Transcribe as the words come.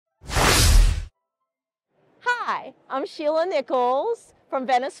Hi, I'm Sheila Nichols from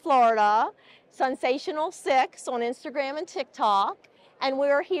Venice, Florida, Sensational 6 on Instagram and TikTok. And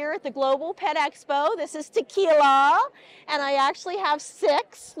we're here at the Global Pet Expo. This is Tequila, and I actually have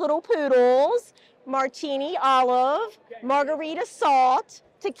 6 little poodles: Martini Olive, Margarita Salt,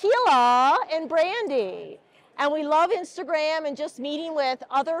 Tequila, and Brandy. And we love Instagram and just meeting with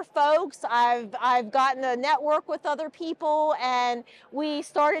other folks. I've gotten to network with other people, and we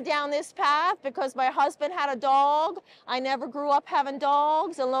started down this path because my husband had a dog. I never grew up having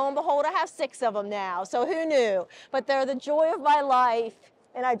dogs, and lo and behold, I have 6 of them now. So who knew? But they're the joy of my life,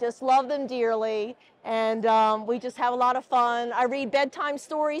 and I just love them dearly. And we just have a lot of fun. I read bedtime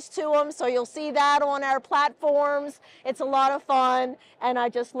stories to them, so you'll see that on our platforms. It's a lot of fun, and I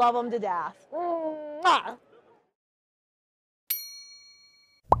just love them to death. Mwah!